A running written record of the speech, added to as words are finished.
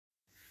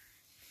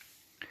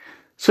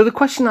So the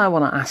question I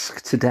want to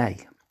ask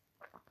today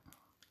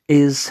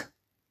is,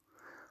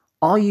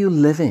 are you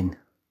living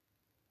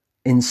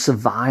in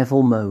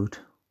survival mode?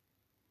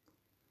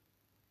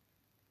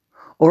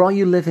 Or are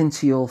you living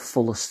to your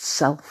fullest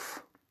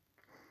self?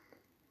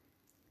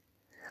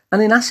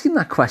 And in asking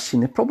that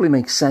question, it probably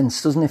makes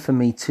sense, doesn't it, for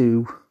me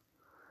to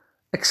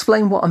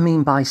explain what I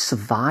mean by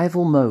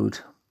survival mode.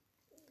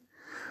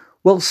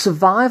 Well,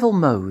 survival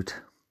mode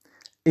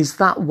is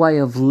that way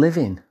of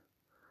living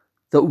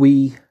that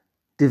we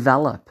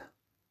develop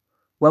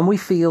when we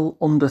feel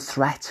under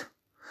threat,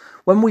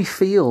 when we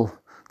feel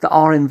that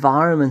our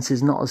environment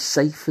is not as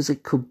safe as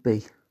it could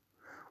be,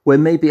 where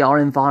maybe our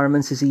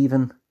environment is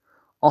even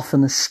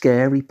often a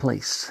scary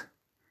place.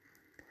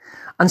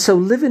 And so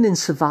living in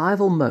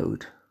survival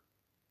mode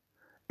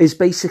is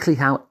basically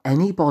how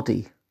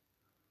anybody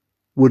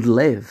would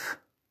live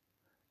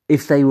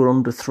if they were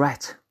under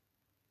threat.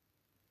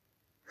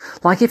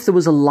 Like if there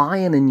was a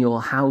lion in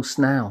your house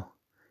now,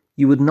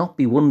 you would not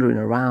be wandering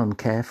around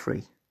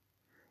carefree.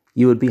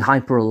 You would be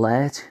hyper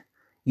alert,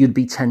 you'd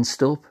be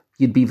tensed up,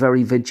 you'd be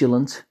very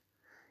vigilant,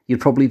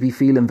 you'd probably be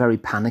feeling very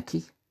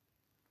panicky.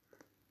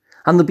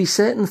 And there'd be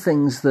certain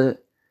things that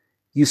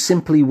you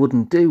simply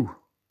wouldn't do.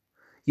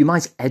 You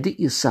might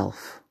edit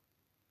yourself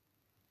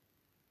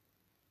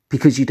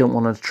because you don't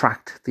want to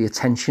attract the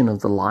attention of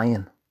the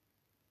lion.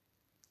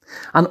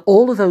 And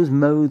all of those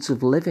modes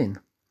of living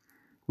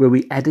where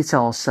we edit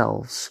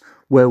ourselves,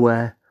 where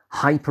we're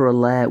hyper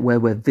alert, where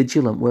we're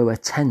vigilant, where we're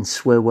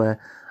tense, where we're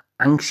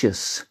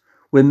anxious,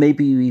 where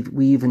maybe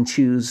we even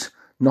choose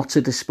not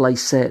to display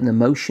certain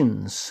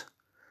emotions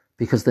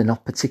because they're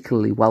not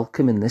particularly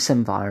welcome in this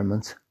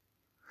environment.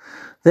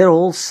 They're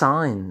all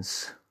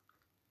signs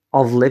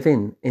of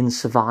living in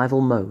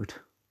survival mode.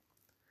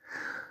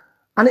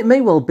 And it may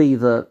well be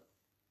that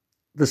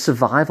the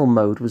survival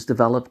mode was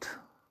developed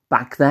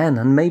back then,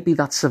 and maybe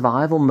that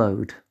survival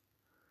mode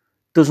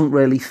doesn't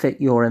really fit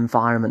your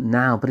environment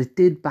now, but it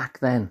did back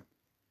then.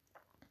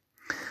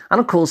 And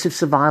of course, if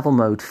survival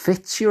mode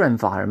fits your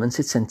environment,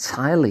 it's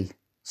entirely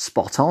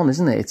spot on,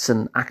 isn't it? It's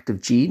an act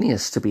of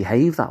genius to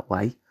behave that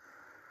way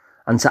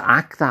and to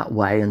act that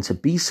way and to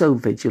be so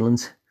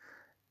vigilant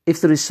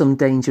if there is some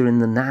danger in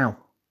the now.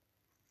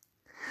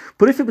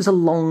 But if it was a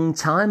long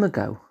time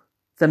ago,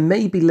 then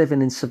maybe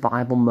living in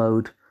survival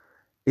mode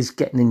is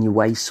getting in your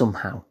way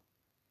somehow.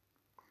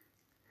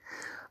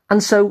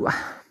 And so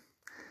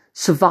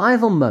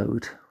survival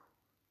mode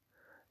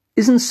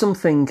isn't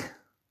something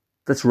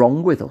that's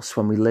wrong with us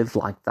when we live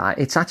like that.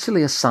 It's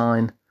actually a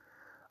sign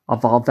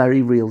of our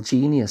very real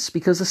genius,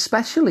 because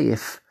especially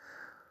if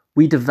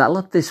we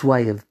develop this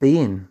way of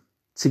being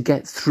to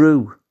get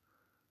through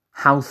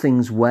how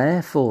things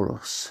were for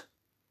us,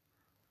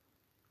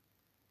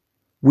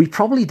 we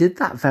probably did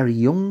that very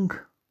young.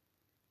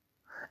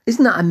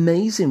 Isn't that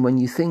amazing when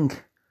you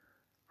think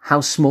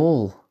how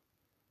small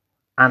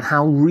and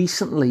how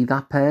recently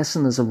that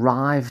person has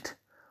arrived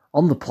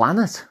on the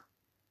planet?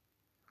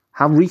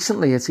 How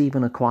recently it's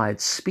even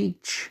acquired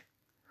speech.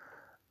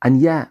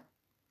 And yet,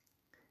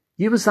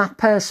 you as that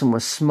person were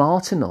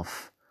smart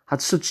enough,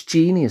 had such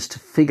genius to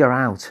figure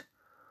out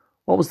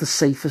what was the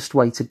safest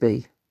way to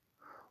be,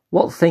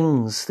 what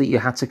things that you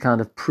had to kind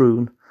of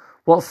prune,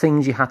 what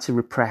things you had to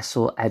repress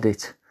or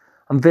edit,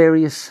 and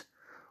various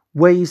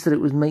ways that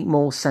it would make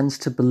more sense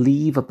to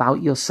believe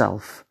about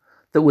yourself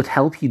that would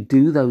help you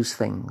do those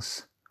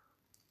things,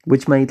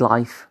 which made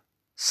life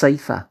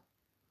safer,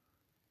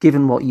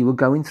 given what you were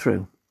going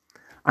through,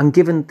 and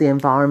given the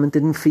environment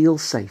didn't feel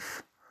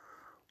safe.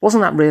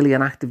 Wasn't that really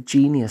an act of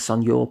genius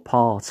on your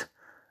part,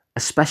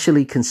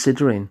 especially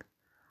considering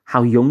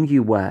how young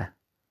you were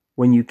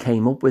when you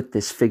came up with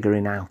this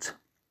figuring out?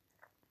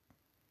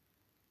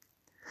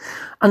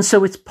 And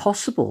so it's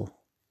possible,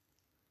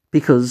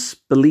 because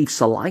beliefs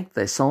are like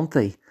this, aren't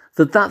they,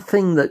 that that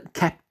thing that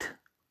kept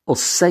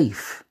us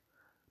safe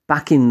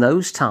back in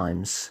those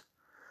times,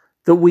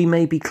 that we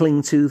maybe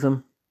cling to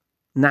them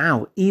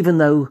now, even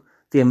though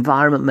the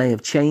environment may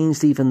have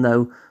changed, even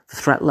though the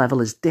threat level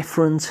is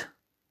different.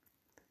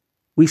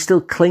 We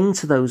still cling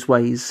to those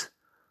ways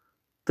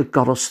that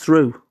got us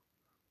through.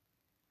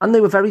 And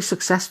they were very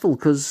successful,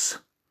 because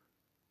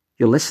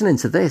you're listening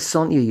to this,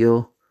 aren't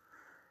you?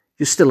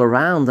 You're still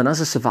around, and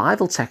as a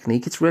survival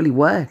technique, it's really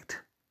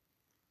worked.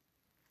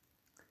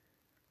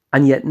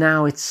 And yet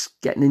now it's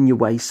getting in your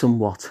way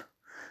somewhat.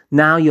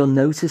 Now you're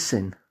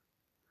noticing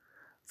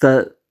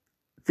that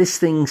this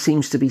thing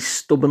seems to be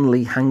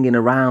stubbornly hanging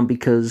around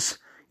because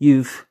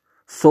you've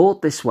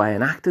thought this way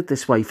and acted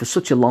this way for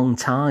such a long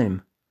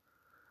time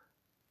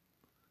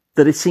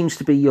that it seems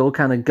to be your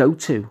kind of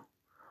go-to.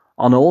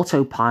 On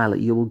autopilot,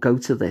 you will go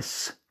to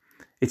this.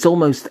 It's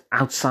almost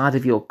outside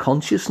of your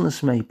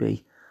consciousness,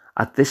 maybe,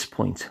 at this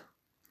point.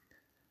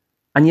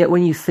 And yet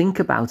when you think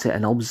about it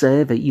and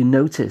observe it, you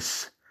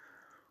notice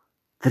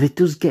that it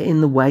does get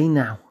in the way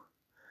now.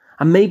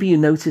 And maybe you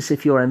notice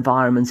if your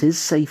environment is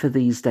safer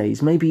these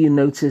days, maybe you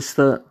notice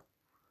that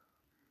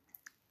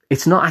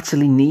it's not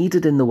actually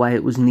needed in the way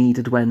it was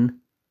needed when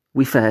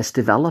we first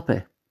develop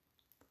it.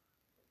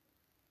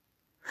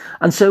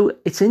 And so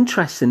it's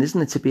interesting,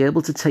 isn't it, to be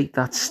able to take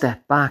that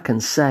step back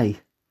and say,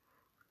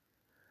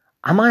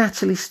 am I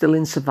actually still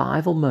in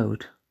survival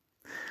mode?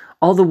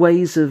 Are the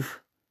ways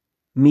of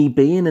me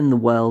being in the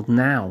world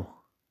now,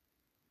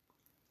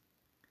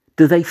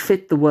 do they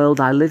fit the world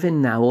I live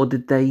in now, or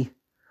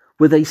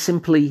were they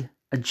simply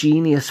a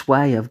genius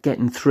way of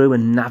getting through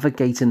and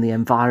navigating the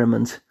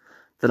environment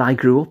that I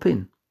grew up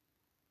in?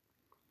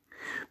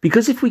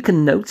 Because if we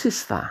can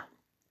notice that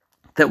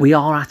we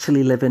are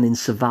actually living in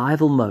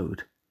survival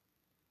mode,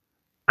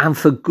 and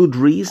for good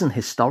reason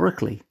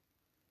historically,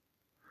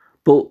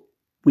 but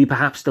we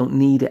perhaps don't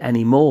need it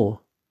anymore,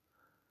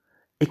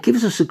 it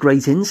gives us a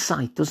great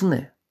insight, doesn't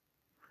it?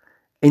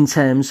 In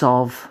terms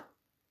of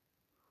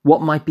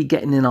what might be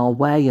getting in our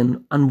way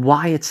and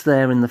why it's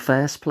there in the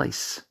first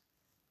place.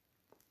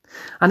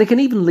 And it can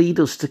even lead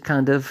us to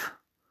kind of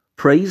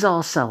praise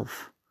ourselves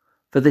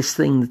for this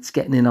thing that's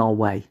getting in our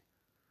way,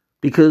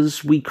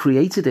 because we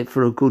created it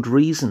for a good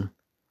reason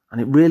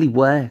and it really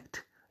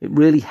worked. It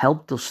really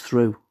helped us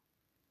through.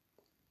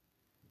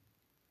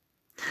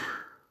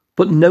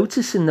 But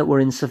noticing that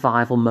we're in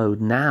survival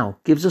mode now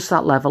gives us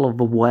that level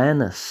of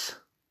awareness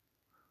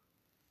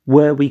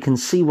where we can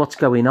see what's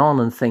going on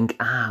and think,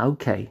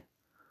 okay,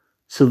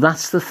 so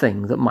that's the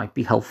thing that might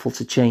be helpful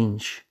to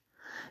change.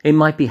 It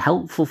might be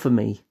helpful for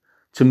me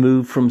to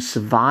move from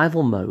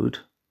survival mode,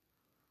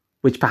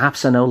 which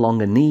perhaps I no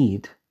longer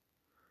need,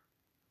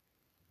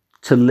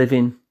 to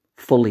living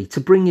fully, to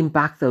bringing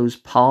back those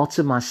parts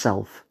of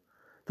myself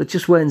that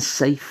just weren't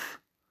safe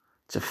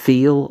to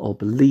feel or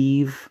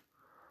believe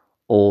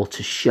or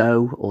to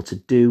show or to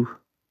do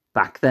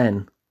back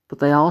then, but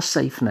they are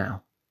safe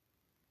now.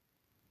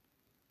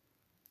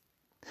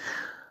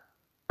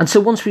 And so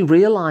once we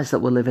realise that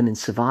we're living in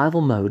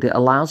survival mode, it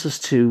allows us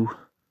to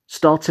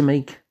start to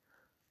make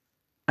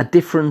a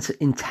different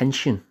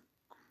intention.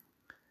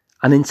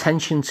 An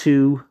intention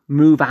to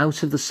move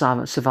out of the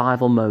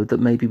survival mode that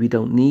maybe we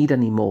don't need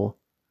anymore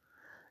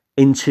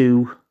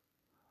into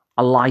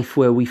a life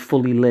where we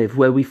fully live,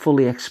 where we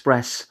fully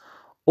express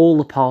all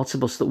the parts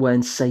of us that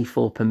weren't safe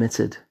or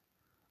permitted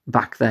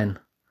back then.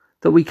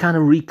 That we kind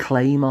of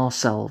reclaim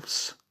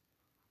ourselves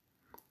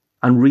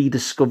and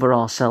rediscover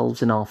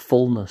ourselves in our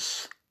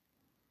fullness.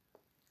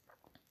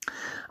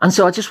 And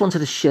so I just wanted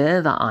to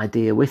share that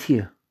idea with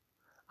you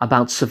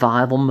about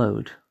survival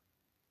mode.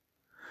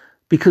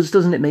 Because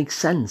doesn't it make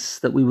sense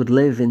that we would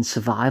live in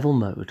survival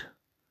mode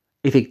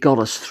if it got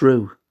us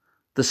through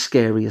the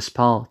scariest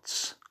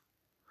parts?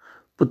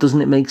 But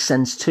doesn't it make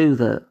sense too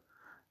that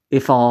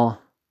if our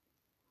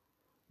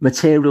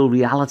material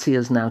reality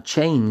has now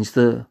changed,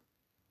 that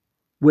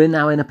we're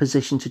now in a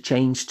position to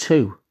change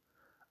too,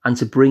 and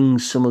to bring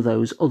some of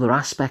those other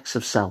aspects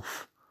of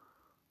self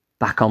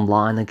back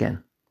online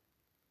again?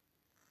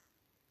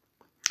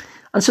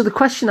 And so the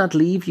question I'd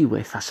leave you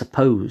with, I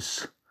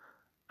suppose,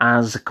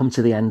 as I come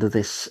to the end of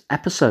this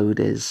episode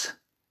is,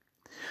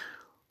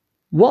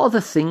 what are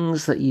the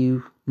things that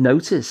you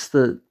notice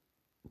that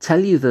tell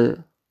you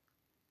that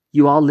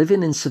you are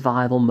living in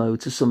survival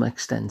mode to some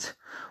extent?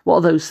 What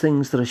are those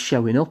things that are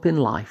showing up in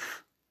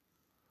life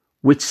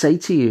which say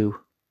to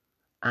you,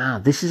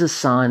 this is a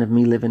sign of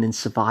me living in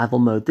survival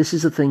mode. This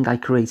is a thing I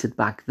created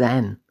back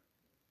then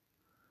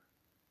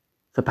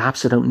that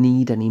perhaps I don't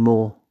need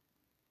anymore.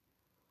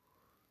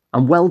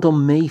 And well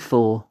done me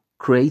for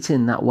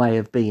creating that way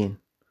of being,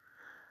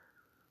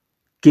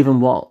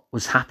 given what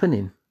was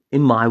happening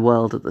in my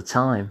world at the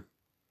time.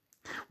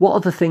 What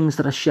are the things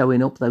that are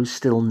showing up though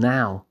still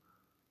now,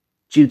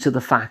 due to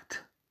the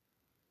fact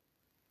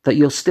that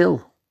you're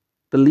still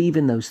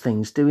believing those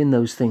things, doing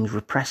those things,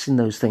 repressing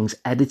those things,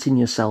 editing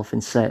yourself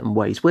in certain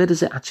ways? Where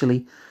does it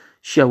actually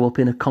show up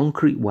in a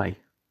concrete way?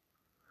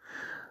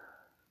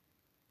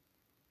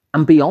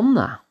 And beyond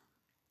that,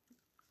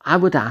 I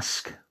would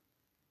ask,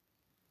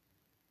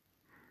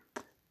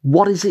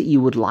 what is it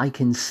you would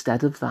like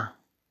instead of that?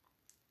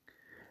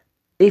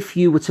 If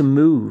you were to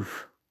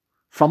move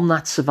from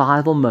that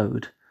survival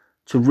mode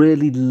to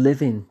really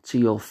living to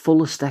your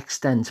fullest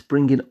extent,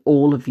 bringing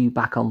all of you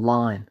back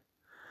online,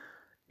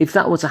 if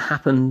that were to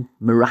happen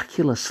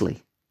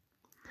miraculously,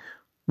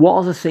 what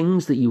are the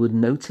things that you would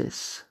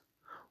notice?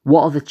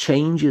 What are the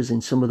changes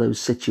in some of those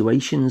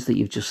situations that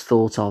you've just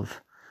thought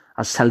of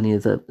as telling you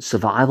that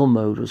survival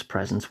mode was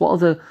present?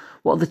 What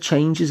are the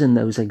changes in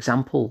those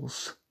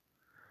examples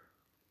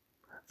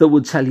that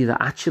would tell you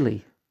that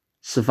actually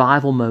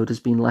survival mode has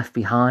been left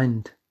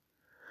behind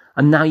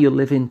and now you're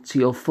living to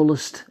your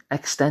fullest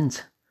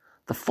extent,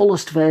 the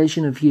fullest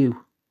version of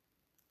you?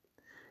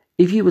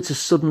 If you were to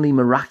suddenly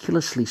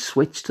miraculously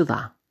switch to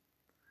that,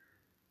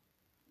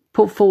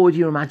 put forward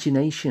your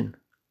imagination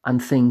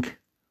and think,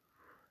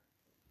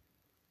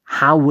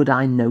 how would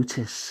I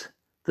notice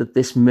that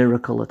this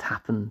miracle had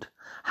happened?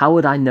 How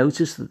would I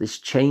notice that this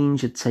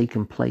change had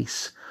taken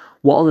place?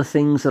 What are the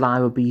things that I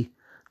would be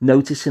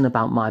noticing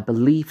about my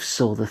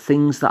beliefs, or the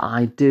things that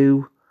I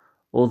do,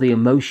 or the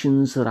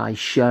emotions that I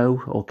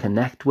show or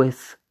connect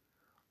with,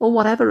 or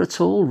whatever at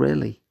all,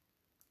 really?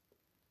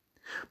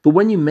 But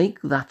when you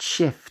make that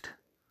shift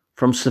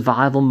from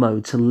survival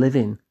mode to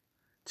living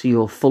to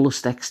your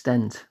fullest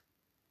extent?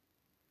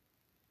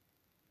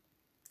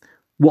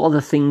 What are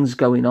the things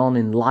going on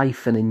in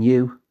life and in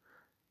you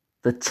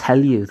that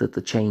tell you that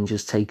the change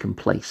has taken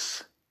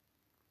place?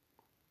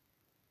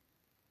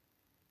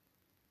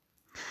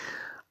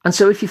 And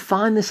so if you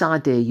find this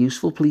idea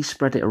useful, please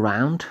spread it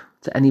around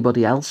to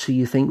anybody else who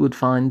you think would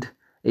find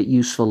it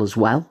useful as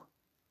well.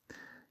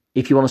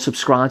 If you want to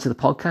subscribe to the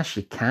podcast,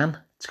 you can.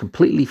 It's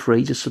completely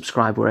free. Just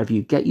subscribe wherever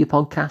you get your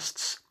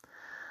podcasts.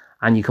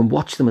 And you can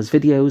watch them as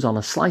videos on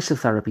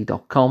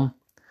asliceoftherapy.com.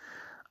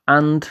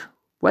 And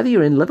whether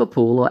you're in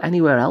Liverpool or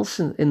anywhere else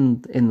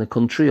in the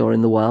country or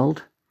in the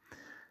world,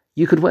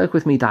 you could work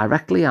with me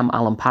directly. I'm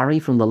Alan Parry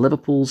from the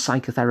Liverpool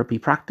Psychotherapy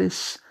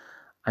Practice,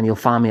 and you'll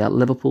find me at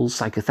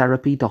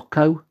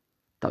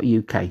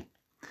liverpoolpsychotherapy.co.uk.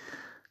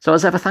 So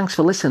as ever, thanks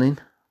for listening,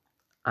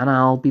 and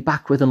I'll be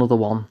back with another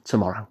one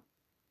tomorrow.